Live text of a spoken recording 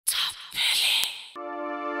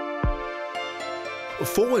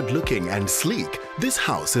Forward-looking and sleek, this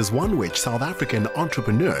house is one which South African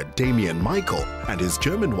entrepreneur Damian Michael and his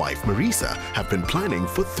German wife Marisa have been planning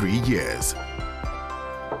for 3 years.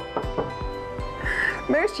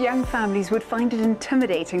 Most young families would find it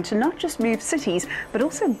intimidating to not just move cities, but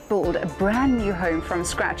also build a brand new home from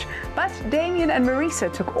scratch. But Damian and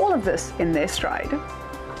Marisa took all of this in their stride.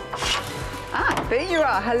 Ah, there you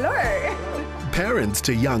are. Hello. Parents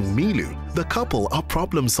to young Milu, the couple are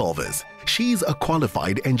problem solvers. She's a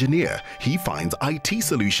qualified engineer, he finds IT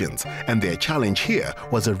solutions, and their challenge here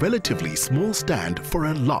was a relatively small stand for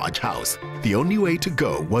a large house. The only way to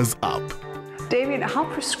go was up. Damian, how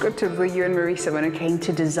prescriptive were you and Marisa when it came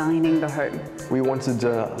to designing the home? We wanted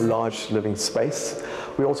a large living space.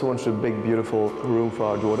 We also wanted a big, beautiful room for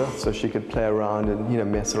our daughter so she could play around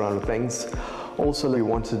and mess around with things. Also, we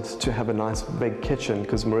wanted to have a nice big kitchen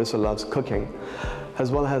because Marisa loves cooking, as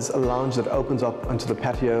well as a lounge that opens up onto the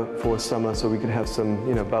patio for summer so we could have some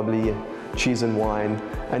bubbly cheese and wine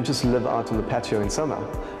and just live out on the patio in summer.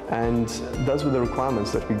 And those were the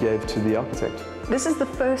requirements that we gave to the architect. This is the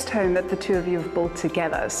first home that the two of you have built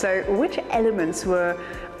together. So which elements were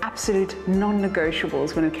absolute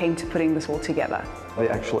non-negotiables when it came to putting this all together? The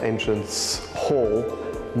actual entrance hall,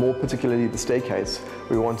 more particularly the staircase,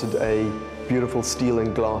 we wanted a beautiful steel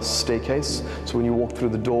and glass staircase. So when you walk through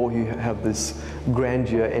the door, you have this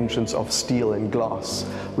grandeur entrance of steel and glass.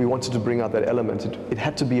 We wanted to bring out that element. It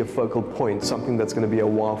had to be a focal point, something that's going to be a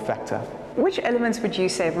wow factor. Which elements would you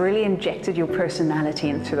say have really injected your personality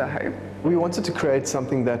into the home? We wanted to create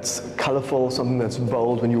something that's colorful, something that's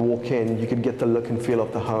bold. When you walk in, you could get the look and feel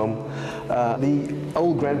of the home. The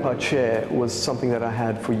old grandpa chair was something that I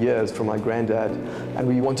had for years from my granddad, and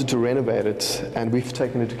we wanted to renovate it, and we've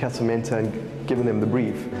taken it to Casamenta and given them the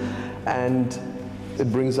brief. And it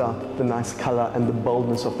brings out the nice color and the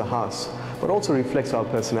boldness of the house, but also reflects our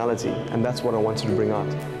personality, and that's what I wanted to bring out.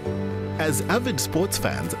 As avid sports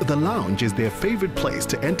fans, the lounge is their favorite place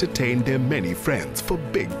to entertain their many friends for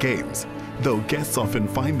big games, though guests often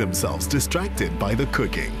find themselves distracted by the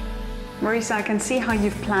cooking. Marisa, I can see how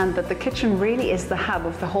you've planned that the kitchen really is the hub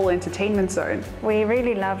of the whole entertainment zone. We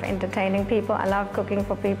really love entertaining people. I love cooking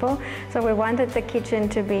for people. So we wanted the kitchen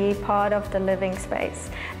to be part of the living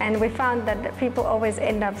space. And we found that people always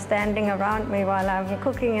end up standing around me while I'm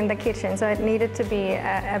cooking in the kitchen. So it needed to be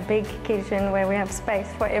a big kitchen where we have space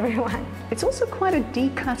for everyone. It's also quite a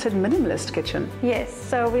decluttered minimalist kitchen. Yes,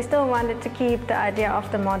 so we still wanted to keep the idea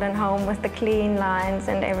of the modern home with the clean lines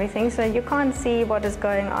and everything. So you can't see what is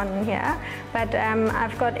going on in here. But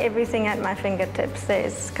I've got everything at my fingertips.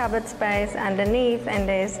 There's cupboard space underneath, and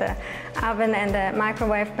there's an oven and a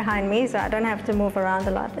microwave behind me, so I don't have to move around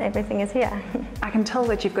a lot. Everything is here. I can tell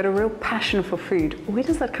that you've got a real passion for food. Where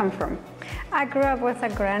does that come from? I grew up with a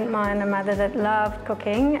grandma and a mother that loved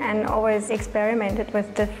cooking and always experimented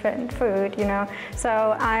with different food,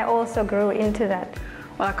 So I also grew into that.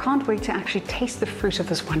 Well, I can't wait to actually taste the fruit of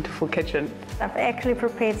this wonderful kitchen. I've actually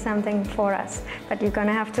prepared something for us, but you're going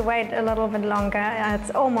to have to wait a little bit longer.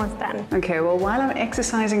 It's almost done. Okay, well, while I'm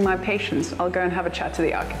exercising my patience, I'll go and have a chat to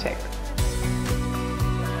the architect.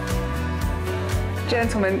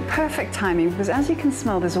 Gentlemen, perfect timing, because as you can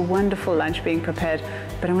smell, there's a wonderful lunch being prepared,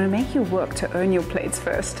 but I'm going to make you work to earn your plates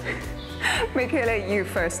first. Michaela, you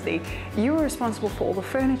firstly. You were responsible for all the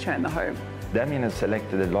furniture in the home. Damian has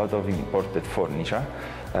selected a lot of imported furniture.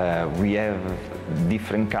 We have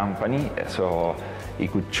different company, so he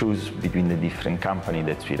could choose between the different company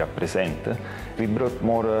that we represent. We brought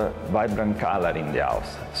more vibrant color in the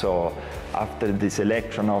house. So after the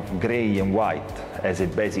selection of gray and white as a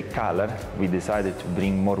basic color, we decided to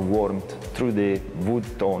bring more warmth through the wood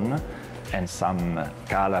tone and some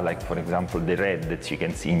color, like for example the red that you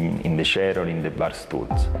can see in the chair or in the bar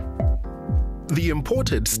stools. The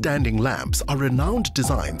imported standing lamps are renowned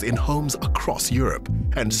designs in homes across Europe,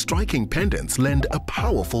 and striking pendants lend a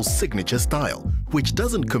powerful signature style, which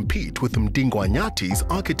doesn't compete with Mdingwanyati's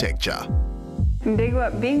architecture.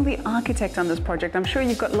 Ndegwa, being the architect on this project, I'm sure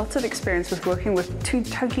you've got lots of experience with working with two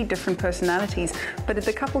totally different personalities, but did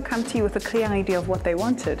the couple come to you with a clear idea of what they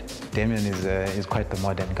wanted? Damian is quite the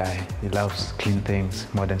modern guy. He loves clean things,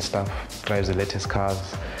 modern stuff, drives the latest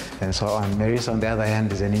cars, and so on. Marisa, on the other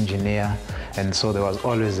hand, is an engineer, and so there was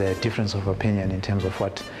always a difference of opinion in terms of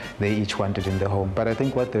what they each wanted in the home. But I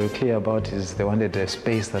think what they were clear about is they wanted a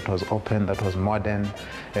space that was open, that was modern,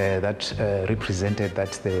 that represented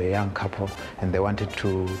that they were a young couple, and they wanted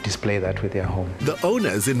to display that with their home. The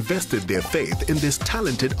owners invested their faith in this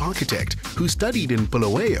talented architect who studied in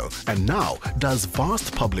Bulawayo and now does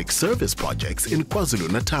vast public service projects in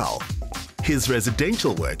KwaZulu-Natal. His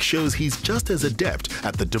residential work shows he's just as adept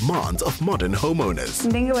at the demands of modern homeowners.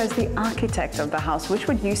 Ndingo, as the architect of the house, which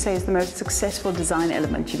would you say is the most successful design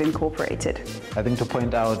element you've incorporated? I think to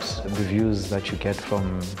point out the views that you get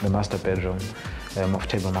from the master bedroom of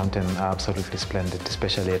Table Mountain are absolutely splendid,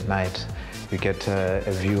 especially at night. You get a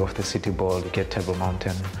view of the city ball, you get Table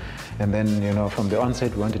Mountain. And then, you know, from the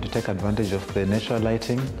onset, we wanted to take advantage of the natural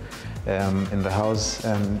lighting in the house.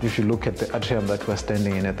 And if you look at the atrium that we're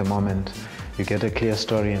standing in at the moment, you get a clear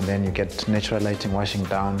story, and then you get natural lighting washing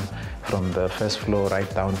down from the first floor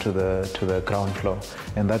right down to the ground floor.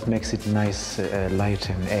 And that makes it nice, light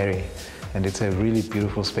and airy. And it's a really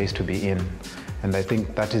beautiful space to be in. And I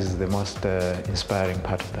think that is the most inspiring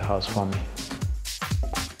part of the house for me.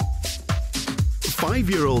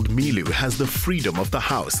 5-year-old Milu has the freedom of the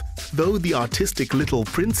house, though the artistic little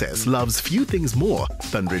princess loves few things more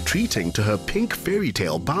than retreating to her pink fairy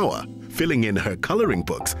tale bower, filling in her coloring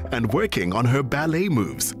books and working on her ballet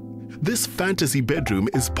moves. This fantasy bedroom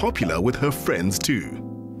is popular with her friends too.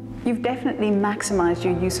 You've definitely maximized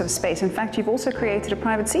your use of space. In fact, you've also created a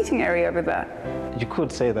private seating area over there. You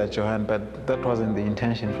could say that, Johan, but that wasn't the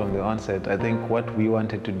intention from the onset. I think what we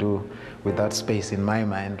wanted to do with that space in my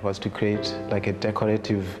mind was to create like a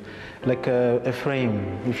decorative, like a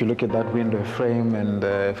frame. If you look at that window, a frame,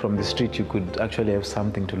 and from the street you could actually have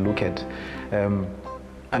something to look at.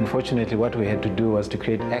 Unfortunately, what we had to do was to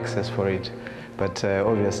create access for it. But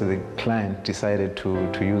obviously the client decided to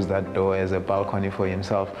use that door as a balcony for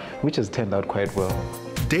himself, which has turned out quite well.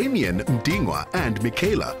 Damian, Ndingwa and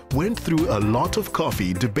Michaela went through a lot of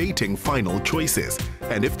coffee debating final choices.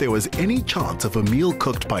 And if there was any chance of a meal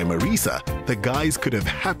cooked by Marisa, the guys could have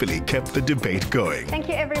happily kept the debate going. Thank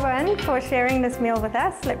you everyone for sharing this meal with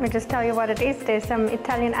us. Let me just tell you what it is. There's some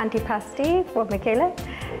Italian antipasti for Michaela.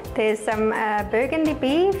 There's some burgundy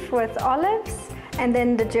beef with olives, and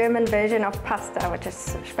then the German version of pasta, which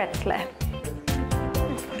is spätzle.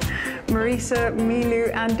 Marisa,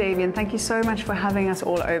 Milu and Damian, thank you so much for having us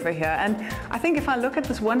all over here. And I think if I look at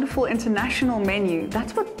this wonderful international menu,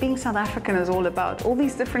 that's what being South African is all about. All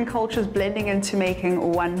these different cultures blending into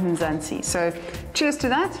making one Mzansi. So cheers to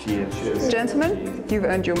that. Cheers. Gentlemen, you've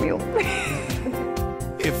earned your meal.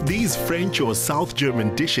 If these French or South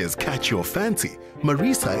German dishes catch your fancy,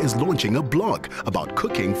 Marisa is launching a blog about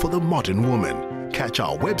cooking for the modern woman. Catch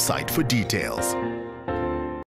our website for details.